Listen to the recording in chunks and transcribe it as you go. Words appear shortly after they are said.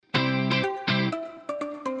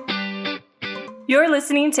You're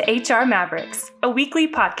listening to HR Mavericks, a weekly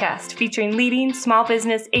podcast featuring leading small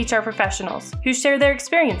business HR professionals who share their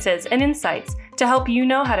experiences and insights to help you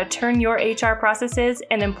know how to turn your HR processes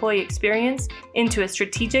and employee experience into a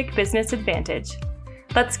strategic business advantage.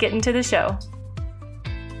 Let's get into the show.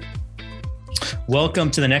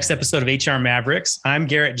 Welcome to the next episode of HR Mavericks. I'm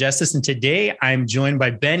Garrett Justice, and today I'm joined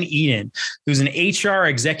by Ben Eden, who's an HR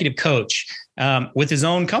executive coach with his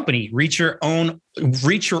own company, Reach Your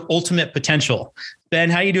Ultimate Potential.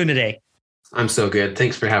 Ben, how are you doing today? I'm so good.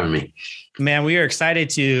 Thanks for having me. Man, we are excited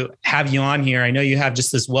to have you on here. I know you have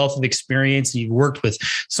just this wealth of experience. You've worked with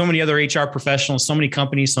so many other HR professionals, so many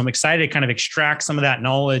companies. So I'm excited to kind of extract some of that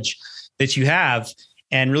knowledge that you have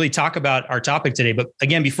and really talk about our topic today. But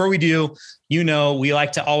again, before we do, we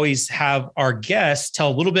like to always have our guests tell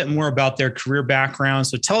a little bit more about their career background.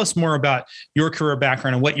 So tell us more about your career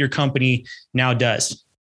background and what your company now does.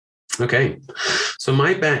 Okay. So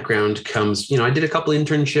my background comes, I did a couple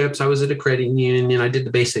internships. I was at a credit union and I did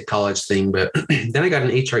the basic college thing, but then I got an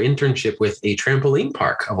HR internship with a trampoline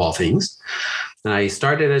park of all things. And I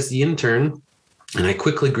started as the intern. And I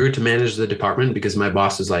quickly grew to manage the department because my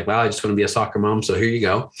boss was like, well, I just want to be a soccer mom. So here you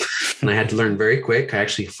go. And I had to learn very quick. I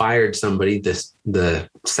actually fired somebody the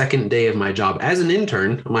second day of my job as an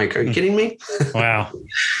intern. I'm like, are you kidding me? Wow.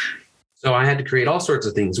 So I had to create all sorts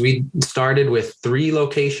of things. We started with 3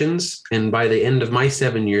 locations. And by the end of my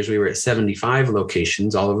 7 years, we were at 75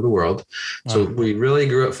 locations all over the world. So we really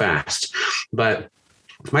grew up fast. But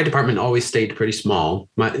my department always stayed pretty small.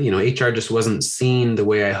 HR just wasn't seen the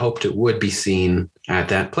way I hoped it would be seen at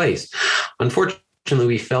that place. Unfortunately,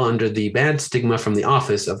 we fell under the bad stigma from the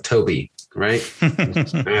office of Toby, right? Oh,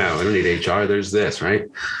 I don't need HR. There's this, right?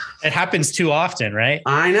 It happens too often, right?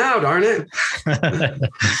 I know, darn it.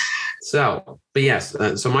 So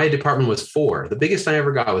my department was 4. The biggest I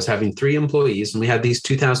ever got was having 3 employees, and we had these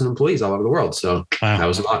 2,000 employees all over the world. So That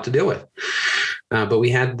was a lot to deal with. But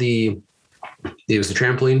we had it was a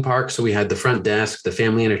trampoline park. So we had the front desk, the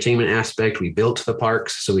family entertainment aspect. We built the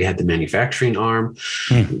parks. So we had the manufacturing arm.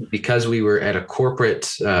 Because we were at a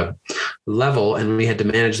corporate level and we had to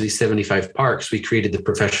manage these 75 parks, we created the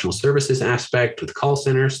professional services aspect with call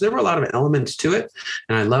centers. So there were a lot of elements to it.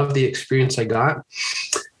 And I love the experience I got.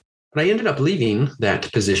 But I ended up leaving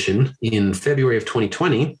that position in February of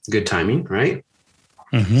 2020. Good timing, right?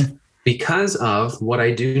 Mm-hmm. Because of what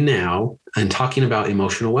I do now and talking about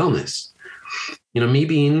emotional wellness. Me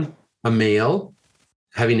being a male,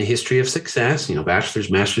 having a history of success,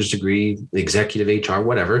 bachelor's, master's degree, executive HR,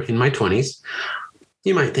 whatever, in my 20s,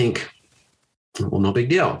 you might think, well, no big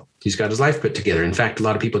deal. He's got his life put together. In fact, a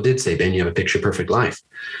lot of people did say, Ben, you have a picture perfect life.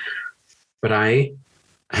 But I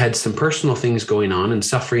had some personal things going on and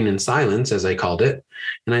suffering in silence, as I called it.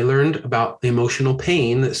 And I learned about the emotional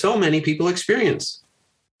pain that so many people experience.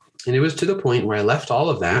 And it was to the point where I left all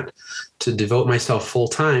of that to devote myself full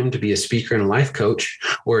time to be a speaker and a life coach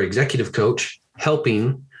or executive coach,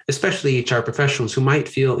 helping especially HR professionals who might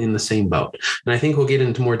feel in the same boat. And I think we'll get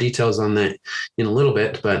into more details on that in a little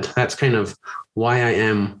bit, but that's kind of why I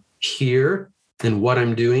am here and what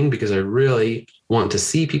I'm doing, because I really want to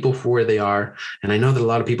see people for where they are. And I know that a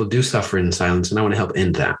lot of people do suffer in silence, and I want to help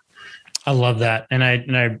end that. I love that. And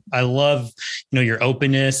I love, your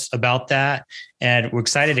openness about that. And we're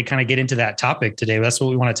excited to kind of get into that topic today. That's what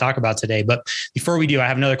we want to talk about today. But before we do, I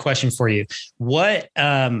have another question for you. What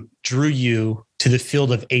drew you to the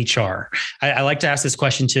field of HR? I like to ask this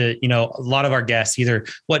question to, a lot of our guests, either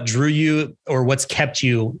what drew you or what's kept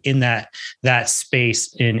you in that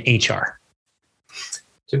space in HR?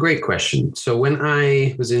 It's a great question. So when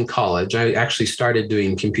I was in college, I actually started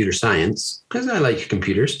doing computer science because I like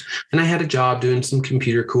computers, and I had a job doing some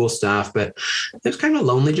computer cool stuff, but it was kind of a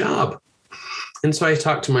lonely job. And so I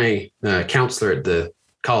talked to my counselor at the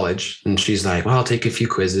college, and she's like, well, I'll take a few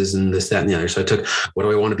quizzes and this, that, and the other. So I took, what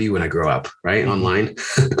do I want to be when I grow up? Right. Mm-hmm. Online.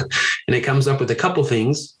 And it comes up with a couple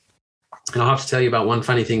things. And I'll have to tell you about one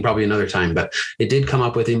funny thing probably another time, but it did come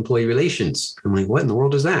up with employee relations. I'm like, what in the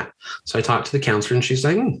world is that? So I talked to the counselor, and she's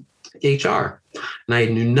like, HR. And I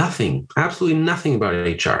knew nothing, absolutely nothing about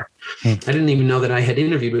HR. I didn't even know that I had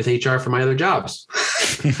interviewed with HR for my other jobs.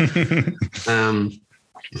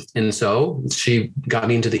 And so she got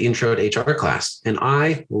me into the intro to HR class, and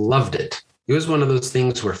I loved it. It was one of those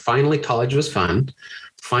things where finally college was fun.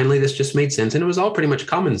 Finally, this just made sense. And it was all pretty much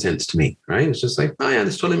common sense to me, right? It's just like, oh yeah,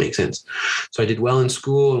 this totally makes sense. So I did well in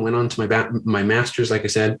school and went on to my master's, like I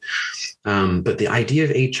said. But the idea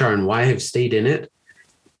of HR and why I've stayed in it,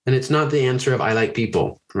 and it's not the answer of I like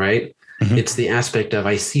people, right? Mm-hmm. It's the aspect of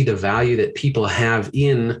I see the value that people have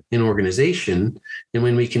in an organization. And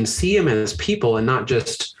when we can see them as people and not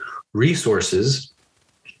just resources,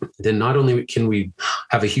 then not only can we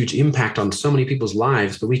have a huge impact on so many people's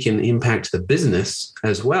lives, but we can impact the business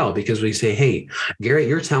as well, because we say, hey, Garrett,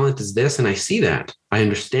 your talent is this, and I see that. I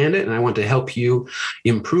understand it, and I want to help you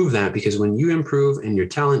improve that, because when you improve and your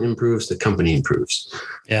talent improves, the company improves.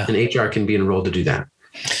 Yeah. And HR can be enrolled to do that.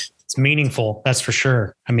 It's meaningful. That's for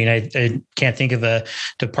sure. I mean, I can't think of a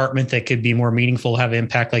department that could be more meaningful, have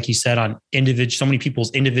impact, like you said, on so many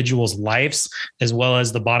individuals' lives, as well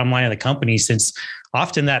as the bottom line of the company, since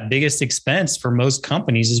often that biggest expense for most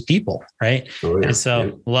companies is people, right? Oh, yeah. And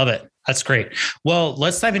so love it. That's great. Well,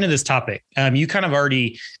 let's dive into this topic. You kind of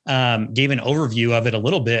already gave an overview of it a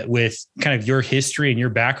little bit with kind of your history and your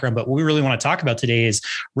background, but what we really want to talk about today is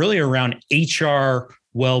really around HR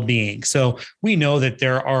well-being. So we know that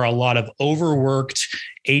there are a lot of overworked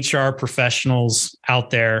HR professionals out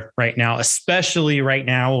there right now, especially right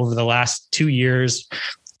now over the last 2 years.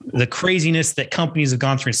 The craziness that companies have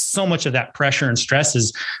gone through, so much of that pressure and stress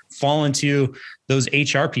has fallen to those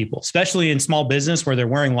HR people, especially in small business where they're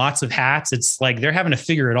wearing lots of hats. It's like they're having to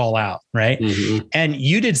figure it all out, right? Mm-hmm. And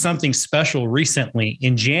you did something special recently.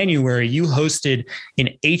 In January, you hosted an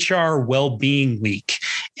HR Wellbeing Week.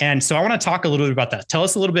 And so I want to talk a little bit about that. Tell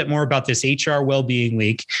us a little bit more about this HR Wellbeing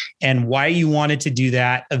Week and why you wanted to do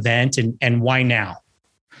that event and why now.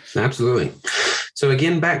 Absolutely. So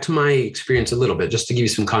again, back to my experience a little bit, just to give you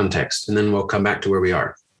some context, and then we'll come back to where we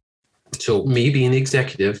are. So me being the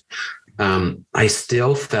executive, I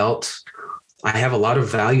still felt I have a lot of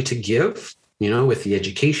value to give, with the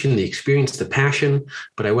education, the experience, the passion,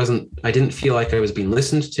 but I didn't feel like I was being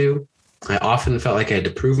listened to. I often felt like I had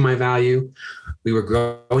to prove my value. We were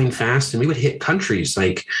growing fast, and we would hit countries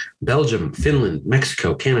like Belgium, Finland,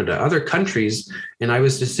 Mexico, Canada, other countries. And I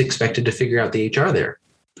was just expected to figure out the HR there.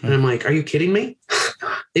 And I'm like, are you kidding me?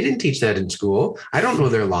 They didn't teach that in school. I don't know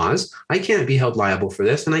their laws. I can't be held liable for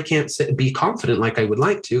this. And I can't be confident like I would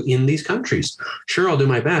like to in these countries. Sure, I'll do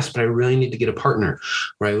my best, but I really need to get a partner,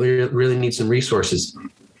 or I really need some resources,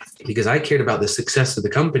 because I cared about the success of the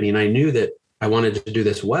company. And I knew that I wanted to do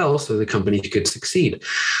this well so the company could succeed.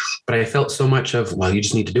 But I felt so much of, well, you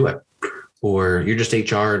just need to do it, or you're just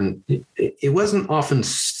HR. And it wasn't often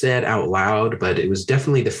said out loud, but it was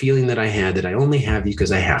definitely the feeling that I had that I only have you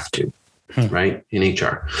because I have to, right, in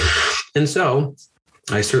HR. And so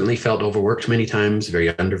I certainly felt overworked many times,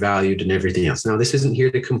 very undervalued and everything else. Now, this isn't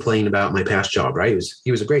here to complain about my past job, right?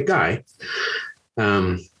 He was a great guy.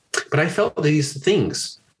 But I felt these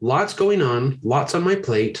things. Lots going on, lots on my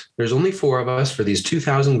plate. There's only 4 of us for these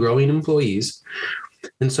 2,000 growing employees.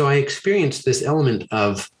 And so I experienced this element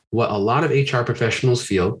of what a lot of HR professionals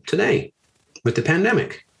feel today with the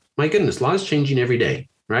pandemic. My goodness, laws changing every day,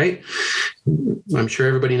 right? I'm sure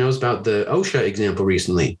everybody knows about the OSHA example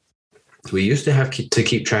recently. We used to have to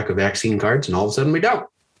keep track of vaccine cards, and all of a sudden we don't.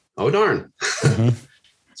 Oh, darn. Mm-hmm.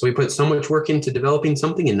 So we put so much work into developing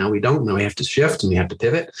something, and now we don't. Now we have to shift, and we have to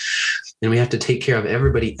pivot, and we have to take care of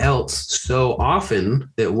everybody else so often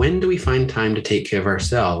that when do we find time to take care of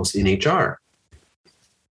ourselves in HR?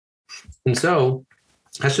 And so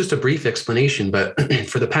that's just a brief explanation. But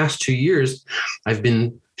for the past 2 years, I've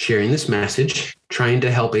been sharing this message, trying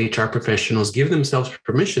to help HR professionals give themselves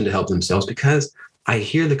permission to help themselves, because I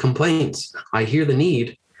hear the complaints, I hear the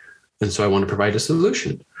need, and so I want to provide a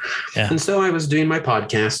solution. Yeah. And so I was doing my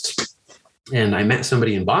podcast, and I met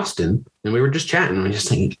somebody in Boston, and we were just chatting. We're just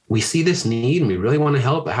saying, we see this need and we really want to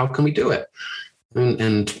help, but how can we do it?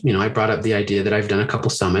 And I brought up the idea that I've done a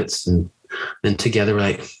couple summits, and together we're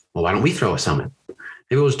like, well, why don't we throw a summit?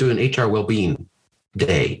 Maybe we'll just do an HR well-being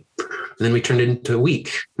day. And then we turned it into a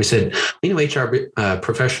week. We said, HR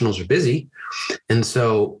professionals are busy. And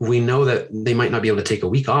so we know that they might not be able to take a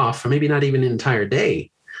week off, or maybe not even an entire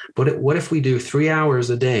day. But what if we do 3 hours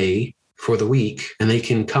a day for the week, and they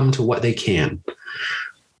can come to what they can?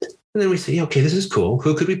 And then we say, okay, this is cool.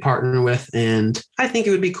 Who could we partner with? And I think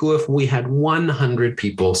it would be cool if we had 100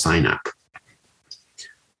 people sign up.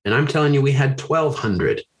 And I'm telling you, we had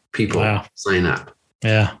 1,200 people sign up.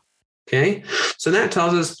 Yeah. Okay. So that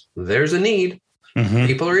tells us there's a need. Mm-hmm.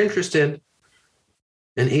 People are interested,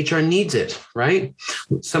 and HR needs it, right?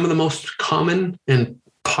 Some of the most common and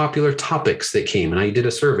popular topics that came, and I did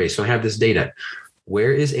a survey, so I have this data.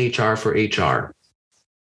 Where is HR for HR?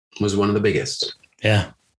 Was one of the biggest.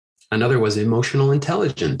 Yeah. Another was emotional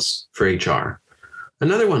intelligence for HR.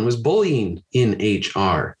 Another one was bullying in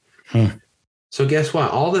HR. So guess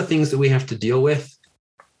what? All the things that we have to deal with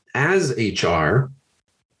as HR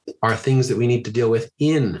are things that we need to deal with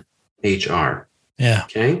in HR. Yeah.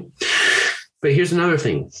 Okay. But here's another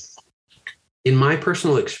thing. In my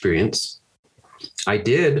personal experience, I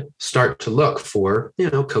did start to look for,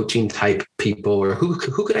 coaching type people, or who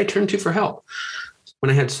could I turn to for help? when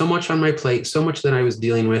I had so much on my plate, so much that I was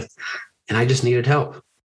dealing with, and I just needed help.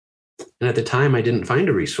 And at the time, I didn't find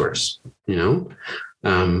a resource, being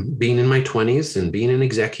in my 20s and being an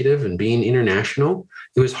executive and being international,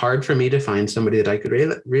 it was hard for me to find somebody that I could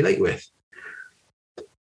relate with.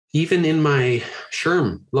 Even in my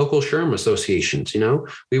local SHRM associations,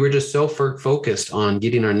 we were just so focused on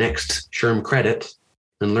getting our next SHRM credit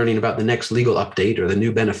and learning about the next legal update or the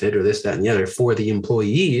new benefit or this, that, and the other for the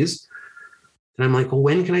employees. And I'm like, well,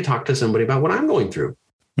 when can I talk to somebody about what I'm going through?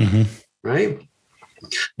 Mm-hmm. Right?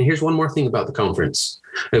 And here's one more thing about the conference.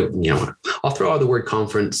 I'll throw out the word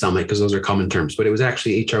conference summit because those are common terms, but it was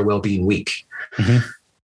actually HR Wellbeing Week. Mm-hmm.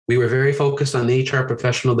 We were very focused on the HR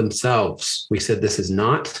professional themselves. We said, this is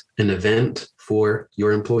not an event for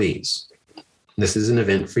your employees. This is an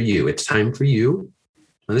event for you. It's time for you.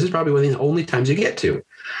 And this is probably one of the only times you get to.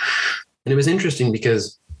 And it was interesting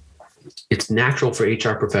because it's natural for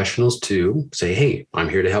HR professionals to say, hey, I'm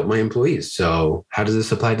here to help my employees. So how does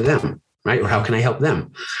this apply to them? Right? Or how can I help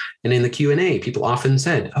them? And in the Q&A, people often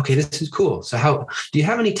said, okay, this is cool. So how do you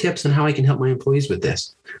have any tips on how I can help my employees with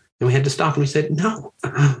this? And we had to stop and we said, no,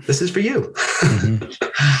 this is for you. Mm-hmm.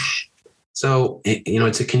 So,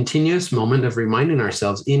 it's a continuous moment of reminding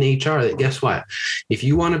ourselves in HR that guess what? If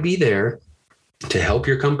you want to be there to help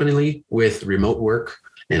your company with remote work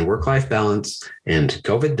and work-life balance and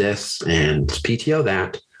COVID this and PTO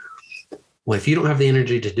that, well, if you don't have the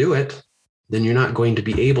energy to do it, then you're not going to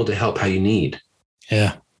be able to help how you need.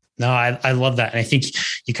 Yeah. No, I love that. And I think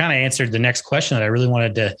you kind of answered the next question that I really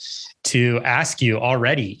wanted to ask you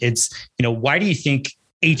already. It's, why do you think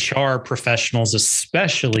HR professionals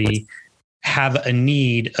especially have a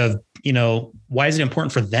need of, why is it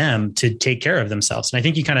important for them to take care of themselves? And I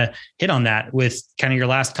think you kind of hit on that with kind of your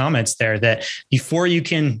last comments there, that before you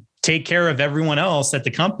can take care of everyone else at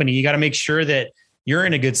the company, you got to make sure that you're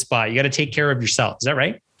in a good spot. You got to take care of yourself. Is that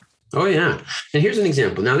right? Oh, yeah. And here's an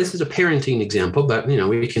example. Now, this is a parenting example, but,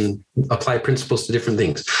 we can apply principles to different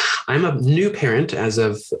things. I'm a new parent as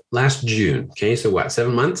of last June. Okay. So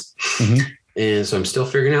 7 months? Mm-hmm. And so I'm still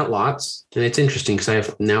figuring out lots. And it's interesting because I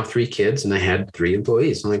have now 3 kids and I had 3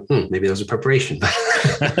 employees. I'm like, maybe that was a preparation.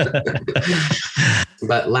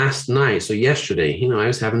 But last night, so yesterday, I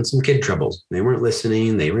was having some kid troubles. They weren't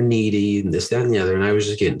listening. They were needy and this, that, and the other. And I was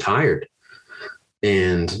just getting tired.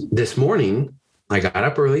 And this morning, I got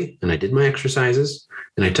up early and I did my exercises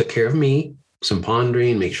and I took care of me, some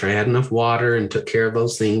pondering, make sure I had enough water and took care of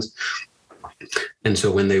those things. And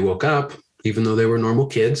so when they woke up, even though they were normal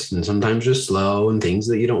kids and sometimes just slow and things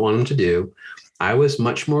that you don't want them to do, I was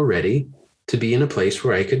much more ready to be in a place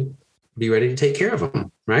where I could be ready to take care of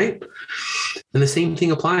them. Right. And the same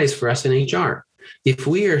thing applies for us in HR. If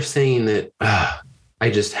we are saying that, I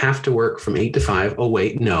just have to work from 8 to 5. Oh,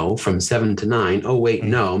 wait, no. From 7 to 9. Oh, wait,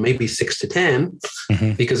 no. Maybe 6 to 10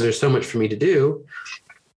 because there's so much for me to do.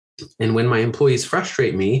 And when my employees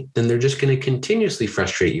frustrate me, then they're just going to continuously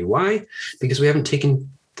frustrate you. Why? Because we haven't taken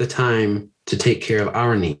the time to take care of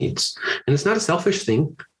our needs. And it's not a selfish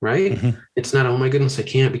thing, right? Mm-hmm. It's not, oh my goodness, I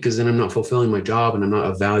can't because then I'm not fulfilling my job and I'm not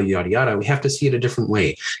of value, yada, yada. We have to see it a different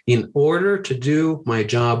way. In order to do my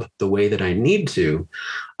job the way that I need to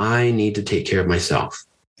take care of myself.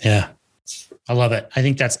 Yeah. I love it. I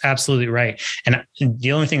think that's absolutely right. And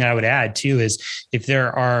the only thing I would add too is if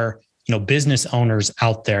there are, business owners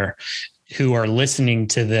out there who are listening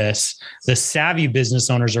to this, the savvy business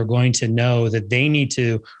owners are going to know that they need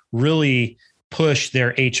to really push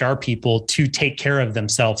their HR people to take care of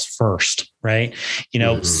themselves first, right?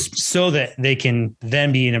 So that they can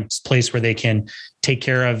then be in a place where they can take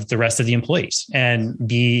care of the rest of the employees and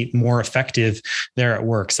be more effective there at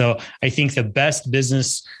work. So I think the best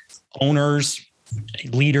business owners,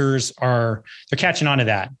 leaders they're catching on to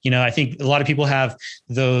that. I think a lot of people have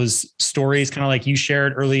those stories kind of like you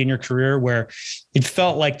shared early in your career where it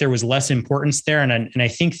felt like there was less importance there. And I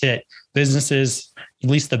think that businesses, at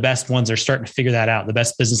least the best ones, are starting to figure that out. The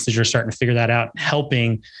best businesses are starting to figure that out,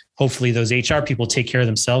 helping hopefully those HR people take care of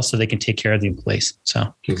themselves so they can take care of the employees.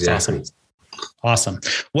 So exactly. Awesome.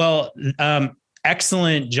 Well,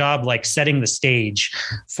 excellent job, setting the stage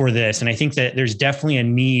for this. And I think that there's definitely a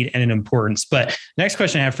need and an importance, but next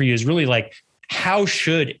question I have for you is really how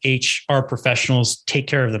should HR professionals take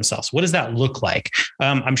care of themselves? What does that look like?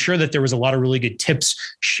 I'm sure that there was a lot of really good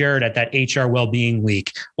tips shared at that HR Wellbeing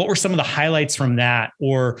Week. What were some of the highlights from that,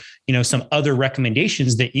 or, some other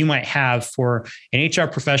recommendations that you might have for an HR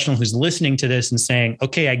professional who's listening to this and saying,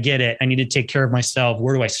 okay, I get it. I need to take care of myself.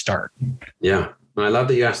 Where do I start? Yeah. I love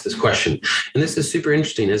that you asked this question. And this is super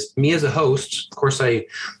interesting. As a host, of course, I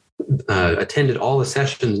attended all the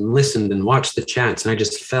sessions and listened and watched the chats, and I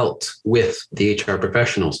just felt with the HR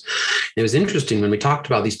professionals. It was interesting when we talked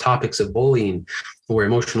about these topics of bullying or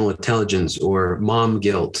emotional intelligence or mom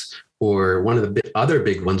guilt, or one of the other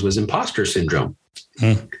big ones was imposter syndrome.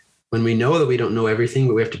 When we know that we don't know everything,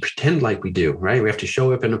 but we have to pretend like we do, right? We have to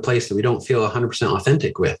show up in a place that we don't feel 100%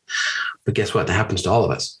 authentic with. But guess what? That happens to all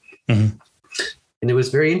of us. Mm-hmm. And it was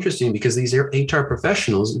very interesting because these HR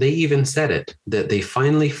professionals, they even said it, that they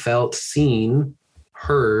finally felt seen,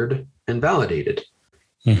 heard, and validated.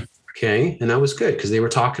 Mm. Okay. And that was good because they were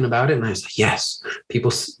talking about it. And I was like, yes,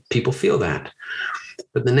 people feel that.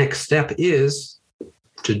 But the next step is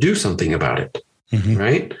to do something about it. Mm-hmm.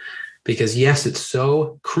 Right? Because yes, it's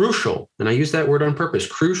so crucial. And I use that word on purpose,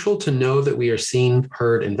 crucial to know that we are seen,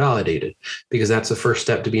 heard, and validated, because that's the first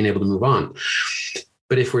step to being able to move on.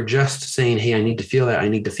 But if we're just saying, hey, I need to feel that, I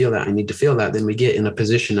need to feel that, I need to feel that, then we get in a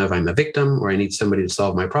position of I'm a victim, or I need somebody to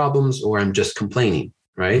solve my problems, or I'm just complaining,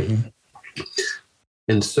 right? Mm-hmm.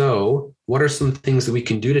 And so what are some things that we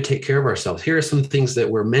can do to take care of ourselves? Here are some things that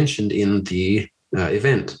were mentioned in the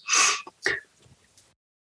event.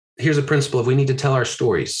 Here's a principle of we need to tell our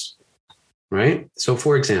stories, right? So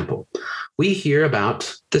for example, we hear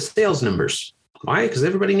about the sales numbers. Why? Because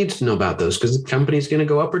everybody needs to know about those, because the company's going to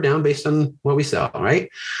go up or down based on what we sell, right?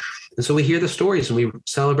 And so we hear the stories and we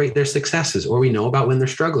celebrate their successes, or we know about when they're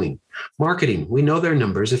struggling. Marketing, we know their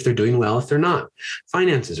numbers, if they're doing well, if they're not.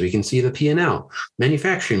 Finances, we can see the P&L.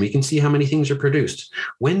 Manufacturing, we can see how many things are produced.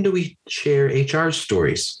 When do we share HR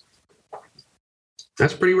stories?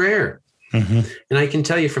 That's pretty rare. Mm-hmm. And I can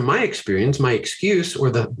tell you from my experience, my excuse or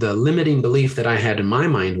the limiting belief that I had in my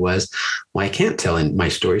mind was, well, I can't tell my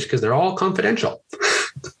stories because they're all confidential.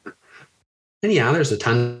 And yeah, there's a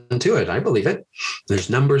ton to it. I believe it. There's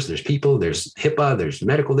numbers, there's people, there's HIPAA, there's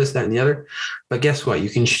medical, this, that, and the other. But guess what? You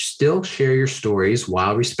can still share your stories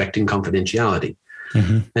while respecting confidentiality.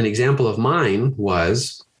 Mm-hmm. An example of mine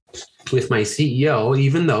was with my CEO,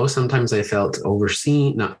 even though sometimes I felt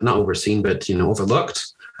overseen, not overseen, but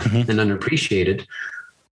overlooked. Mm-hmm. and underappreciated.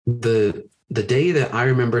 The day that I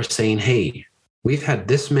remember saying, hey, we've had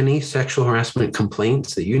this many sexual harassment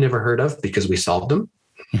complaints that you never heard of because we solved them.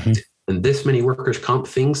 Mm-hmm. And this many workers' comp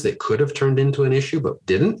things that could have turned into an issue, but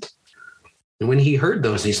didn't. And when he heard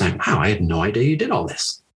those, he's like, wow, I had no idea you did all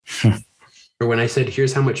this. Or when I said,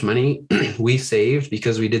 here's how much money we saved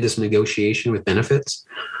because we did this negotiation with benefits,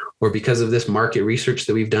 or because of this market research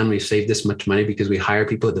that we've done, we've saved this much money because we hire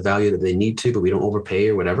people at the value that they need to, but we don't overpay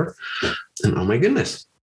or whatever. And oh my goodness,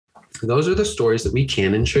 those are the stories that we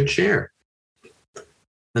can and should share.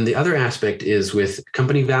 And the other aspect is with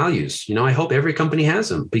company values. I hope every company has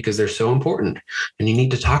them because they're so important, and you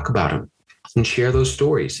need to talk about them and share those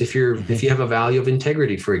stories. If you have a value of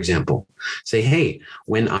integrity, for example, say, hey,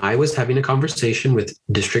 when I was having a conversation with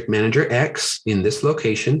district manager X in this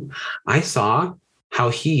location, I saw how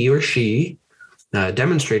he or she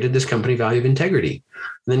demonstrated this company value of integrity.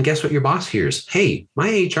 And then guess what your boss hears? Hey,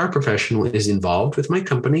 my HR professional is involved with my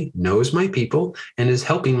company, knows my people, and is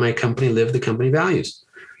helping my company live the company values.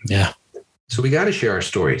 Yeah. So we got to share our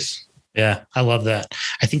stories. Yeah, I love that.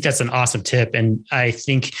 I think that's an awesome tip. And I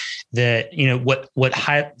think that,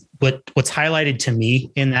 what's highlighted to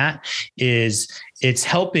me in that is it's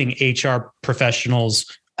helping HR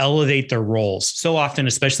professionals elevate their roles. So often,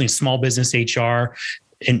 especially in small business HR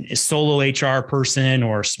and solo HR person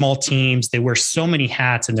or small teams, they wear so many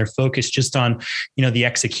hats and they're focused just on, the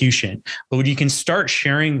execution. But when you can start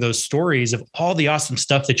sharing those stories of all the awesome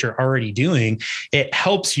stuff that you're already doing, it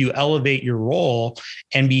helps you elevate your role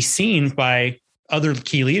and be seen by other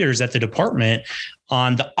key leaders at the department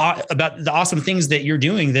on about the awesome things that you're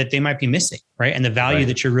doing that they might be missing, right? And the value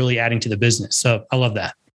that you're really adding to the business. So I love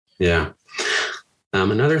that. Yeah.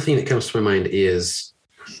 Another thing that comes to my mind is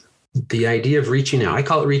the idea of reaching out. I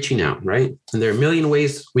call it reaching out, right? And there are a million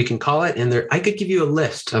ways we can call it. And I could give you a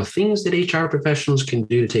list of things that HR professionals can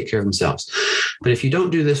do to take care of themselves. But if you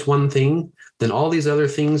don't do this one thing, then all these other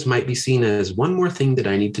things might be seen as one more thing that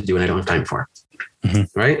I need to do and I don't have time for,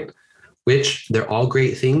 right? Which they're all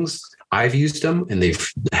great things. I've used them and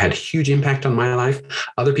they've had huge impact on my life.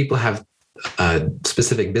 Other people have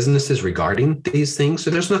specific businesses regarding these things. So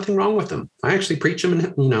there's nothing wrong with them. I actually preach them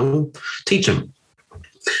and, teach them.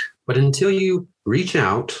 But until you reach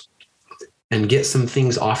out and get some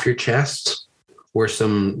things off your chest, or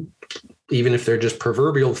even if they're just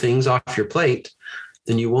proverbial things off your plate,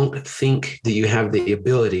 then you won't think that you have the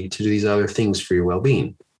ability to do these other things for your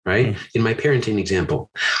well-being, right? Mm-hmm. In my parenting example,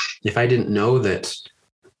 if I didn't know that,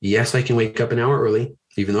 yes, I can wake up an hour early,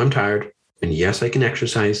 even though I'm tired, and yes, I can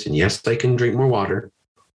exercise, and yes, I can drink more water,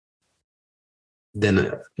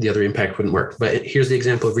 then the other impact wouldn't work. But here's the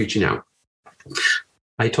example of reaching out.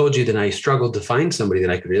 I told you that I struggled to find somebody that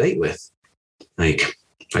I could relate with. Like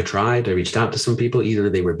I reached out to some people, either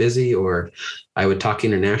they were busy or I would talk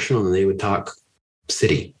international and they would talk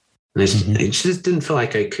city. And it just didn't feel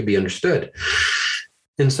like I could be understood.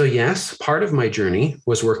 And so, yes, part of my journey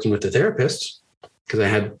was working with the therapist because I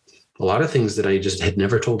had a lot of things that I just had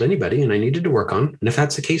never told anybody and I needed to work on. And if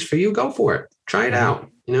that's the case for you, go for it. Try it out,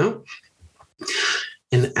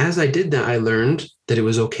 And as I did that, I learned that it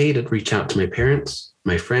was okay to reach out to my parents,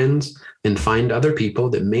 my friends, and find other people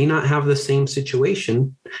that may not have the same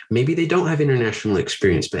situation. Maybe they don't have international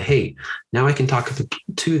experience, but hey, now I can talk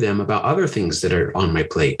to them about other things that are on my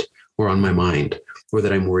plate or on my mind or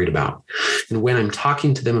that I'm worried about. And when I'm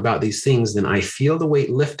talking to them about these things, then I feel the weight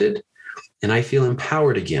lifted and I feel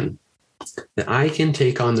empowered again, that I can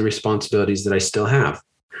take on the responsibilities that I still have.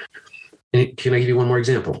 And can I give you one more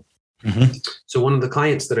example? So one of the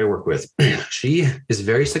clients that I work with, she is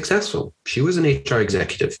very successful. She was an HR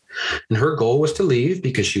executive and her goal was to leave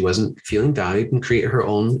because she wasn't feeling valued and create her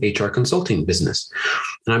own HR consulting business.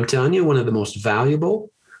 And I'm telling you, one of the most valuable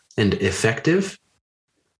and effective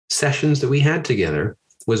sessions that we had together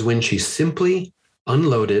was when she simply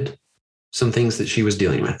unloaded some things that she was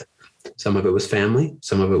dealing with. Some of it was family,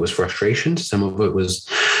 some of it was frustration, some of it was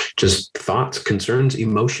just thoughts, concerns,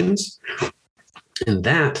 emotions. And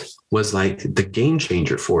that was like the game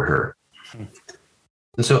changer for her.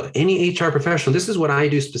 And so any HR professional, this is what I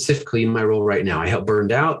do specifically in my role right now. I help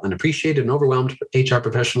burned out, unappreciated, and overwhelmed HR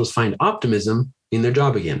professionals find optimism in their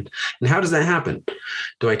job again. And how does that happen?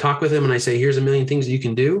 Do I talk with them and I say, here's a million things you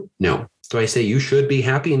can do? No. Do I say, you should be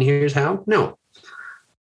happy and here's how? No.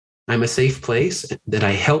 I'm a safe place that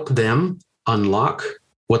I help them unlock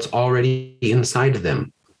what's already inside of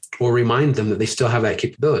them or remind them that they still have that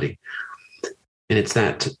capability. And it's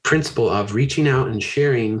that principle of reaching out and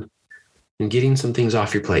sharing and getting some things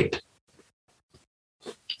off your plate.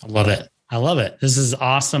 I love it. I love it. This is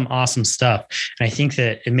awesome, awesome stuff. And I think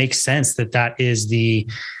that it makes sense that that is the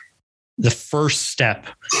first step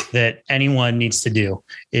that anyone needs to do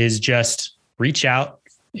is just reach out,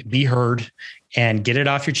 be heard, and get it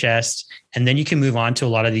off your chest. And then you can move on to a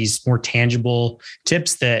lot of these more tangible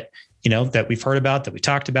tips that that we've heard about, that we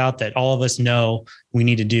talked about, that all of us know we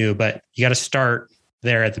need to do, but you got to start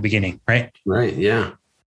there at the beginning, right? Right. Yeah.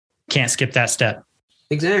 Can't skip that step.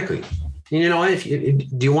 Exactly. You know, do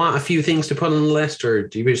you want a few things to put on the list or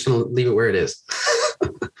do you just want to leave it where it is?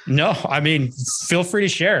 No, I mean, feel free to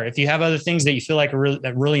share. If you have other things that you feel like are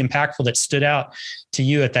really impactful that stood out to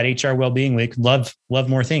you at that HR Wellbeing Week, love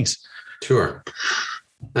more things. Sure.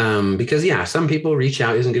 Because some people reach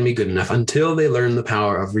out isn't going to be good enough until they learn the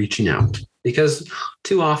power of reaching out. Because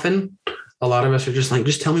too often, a lot of us are just like,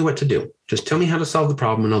 just tell me what to do. Just tell me how to solve the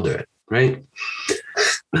problem and I'll do it. Right?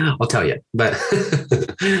 I'll tell you, but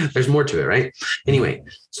there's more to it, right? Anyway,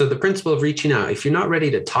 so the principle of reaching out, if you're not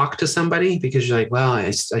ready to talk to somebody because you're like, well,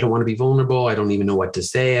 I don't want to be vulnerable. I don't even know what to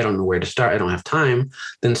say. I don't know where to start. I don't have time.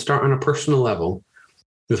 Then start on a personal level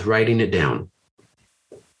with writing it down.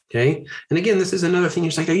 Okay. And again, this is another thing.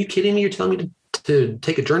 You're like, are you kidding me? You're telling me to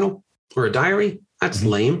take a journal or a diary? That's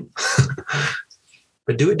lame.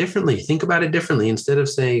 But do it differently. Think about it differently. Instead of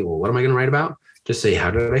say, well, what am I going to write about? Just say,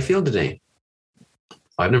 how did I feel today?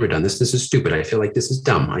 I've never done this. This is stupid. I feel like this is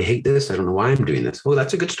dumb. I hate this. I don't know why I'm doing this. Oh,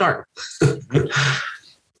 that's a good start.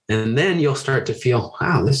 And then you'll start to feel,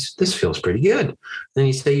 wow, this feels pretty good. Then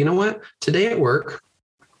you say, you know what? Today at work,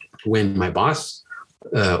 when my boss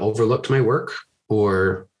overlooked my work,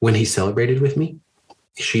 or when he celebrated with me,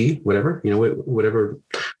 whatever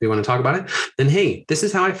we want to talk about it, then, hey, this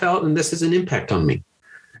is how I felt and this is an impact on me.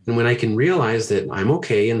 And when I can realize that I'm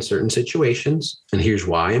okay in certain situations, and here's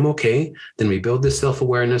why I'm okay, then we build this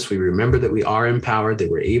self-awareness. We remember that we are empowered, that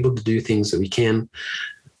we're able to do things that we can.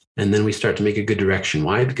 And then we start to make a good direction.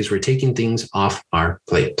 Why? Because we're taking things off our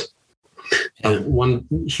plate. One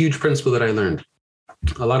huge principle that I learned,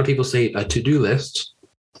 a lot of people say a to-do list.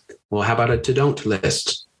 Well, how about a to-don't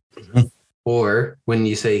list? Mm-hmm. Or when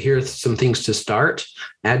you say, here's some things to start,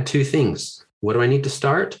 add two things. What do I need to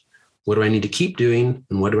start? What do I need to keep doing?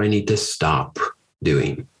 And what do I need to stop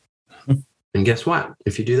doing? Mm-hmm. And guess what?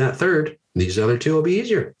 If you do that third, these other two will be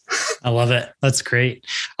easier. I love it. That's great.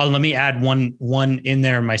 Let me add one in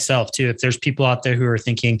there myself too. If there's people out there who are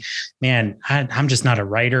thinking, man, I'm just not a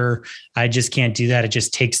writer. I just can't do that. It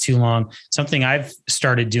just takes too long. Something I've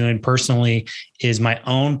started doing personally is my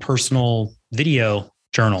own personal video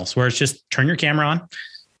journals where it's just turn your camera on,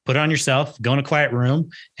 put it on yourself, go in a quiet room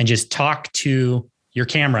and just talk to your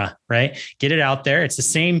camera, right? Get it out there. It's the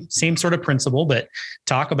same sort of principle, but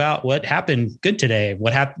talk about what happened good today.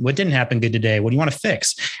 What didn't happen good today? What do you want to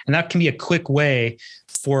fix? And that can be a quick way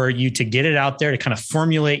for you to get it out there, to kind of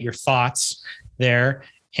formulate your thoughts there,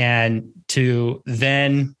 and to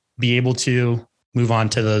then be able to move on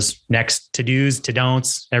to those next to-dos,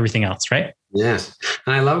 to-don'ts, everything else, right? Yes.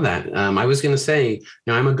 And I love that. I was going to say,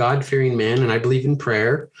 I'm a God-fearing man and I believe in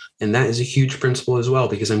prayer. And that is a huge principle as well,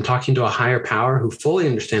 because I'm talking to a higher power who fully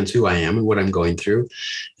understands who I am and what I'm going through.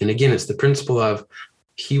 And again, it's the principle of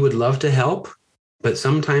he would love to help, but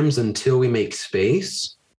sometimes until we make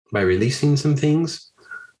space by releasing some things,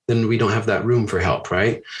 then we don't have that room for help,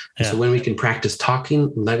 right? Yeah. So when we can practice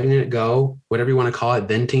talking, letting it go, whatever you want to call it,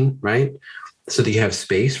 venting, right? So that you have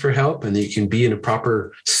space for help and that you can be in a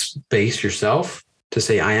proper space yourself to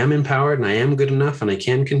say, I am empowered and I am good enough and I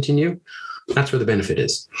can continue. That's where the benefit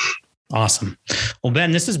is. Awesome. Well,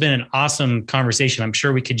 Ben, this has been an awesome conversation. I'm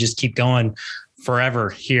sure we could just keep going forever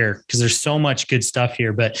here because there's so much good stuff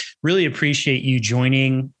here, but really appreciate you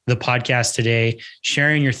joining the podcast today,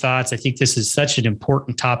 sharing your thoughts. I think this is such an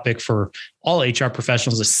important topic for all HR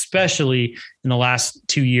professionals, especially in the last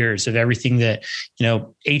 2 years of everything that,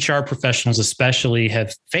 HR professionals especially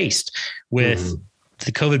have faced with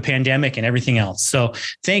the COVID pandemic and everything else. So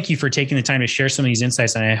thank you for taking the time to share some of these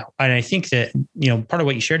insights. And I think that, part of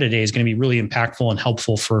what you shared today is going to be really impactful and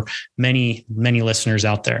helpful for many, many listeners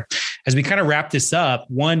out there. As we kind of wrap this up,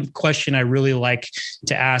 one question I really like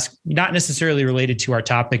to ask, not necessarily related to our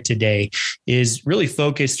topic today, is really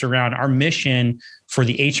focused around our mission for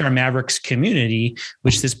the HR Mavericks community,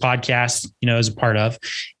 which this podcast, is a part of,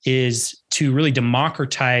 is to really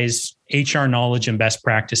democratize HR knowledge and best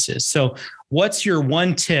practices. So what's your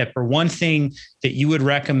one tip or one thing that you would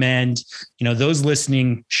recommend, those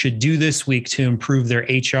listening should do this week to improve their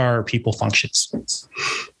HR or people functions?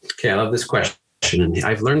 Okay. I love this question. And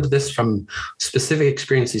I've learned this from specific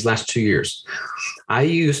experience these last 2 years. I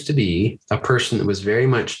used to be a person that was very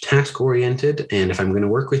much task oriented. And if I'm going to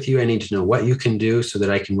work with you, I need to know what you can do so that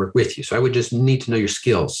I can work with you. So I would just need to know your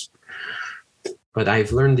skills. But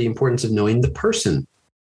I've learned the importance of knowing the person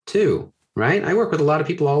too, right? I work with a lot of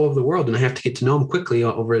people all over the world and I have to get to know them quickly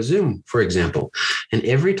over a Zoom, for example. And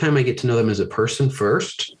every time I get to know them as a person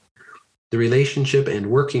first, the relationship and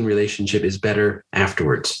working relationship is better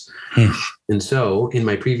afterwards. And so in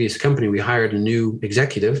my previous company, we hired a new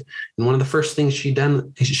executive. And one of the first things she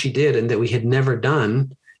did and that we had never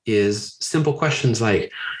done is simple questions like,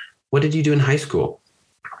 what did you do in high school?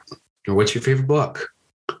 Or what's your favorite book?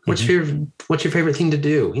 What's your favorite thing to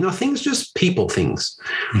do? Things, just people things.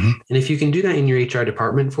 And if you can do that in your HR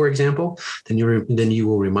department, for example, then you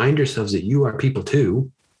will remind yourselves that you are people too.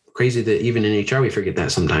 Crazy that even in HR, we forget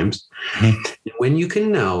that sometimes. When you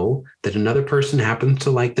can know that another person happens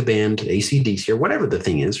to like the band AC/DC or whatever the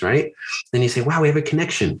thing is, right? Then you say, wow, we have a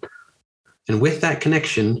connection. And with that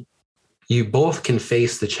connection, you both can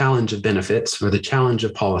face the challenge of benefits or the challenge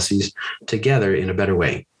of policies together in a better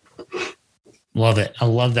way. Love it. I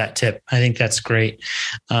love that tip. I think that's great.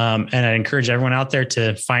 And I encourage everyone out there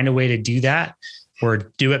to find a way to do that, or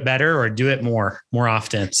do it better, or do it more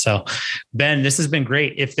often. So Ben, this has been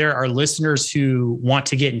great. If there are listeners who want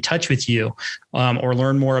to get in touch with you or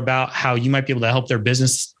learn more about how you might be able to help their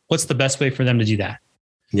business, what's the best way for them to do that?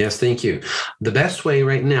 Yes, thank you. The best way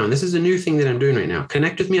right now, and this is a new thing that I'm doing right now,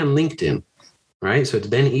 connect with me on LinkedIn, right? So it's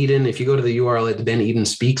Ben Eden. If you go to the URL, it's Ben Eden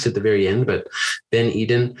Speaks at the very end, but Ben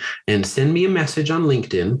Eden, and send me a message on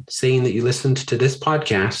LinkedIn saying that you listened to this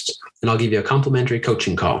podcast, and I'll give you a complimentary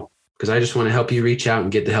coaching call, because I just want to help you reach out and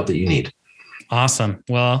get the help that you need. Awesome.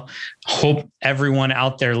 Well, hope everyone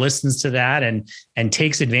out there listens to that and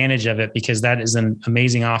takes advantage of it, because that is an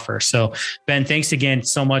amazing offer. So Ben, thanks again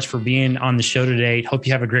so much for being on the show today. Hope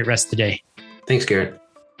you have a great rest of the day. Thanks, Garrett.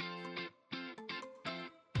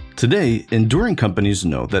 Today, enduring companies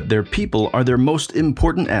know that their people are their most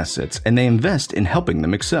important assets, and they invest in helping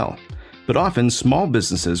them excel. But often, small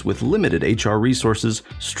businesses with limited HR resources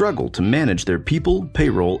struggle to manage their people,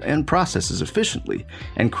 payroll, and processes efficiently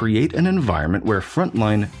and create an environment where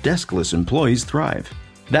frontline, deskless employees thrive.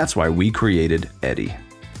 That's why we created Eddy.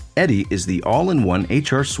 Eddy is the all-in-one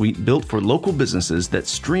HR suite built for local businesses that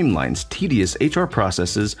streamlines tedious HR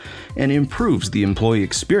processes and improves the employee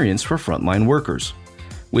experience for frontline workers.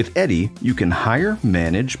 With Eddy, you can hire,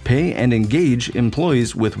 manage, pay, and engage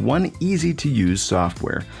employees with one easy-to-use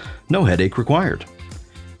software. No headache required.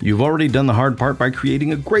 You've already done the hard part by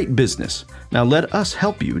creating a great business. Now let us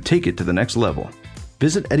help you take it to the next level.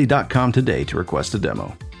 Visit Eddy.com today to request a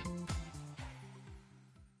demo.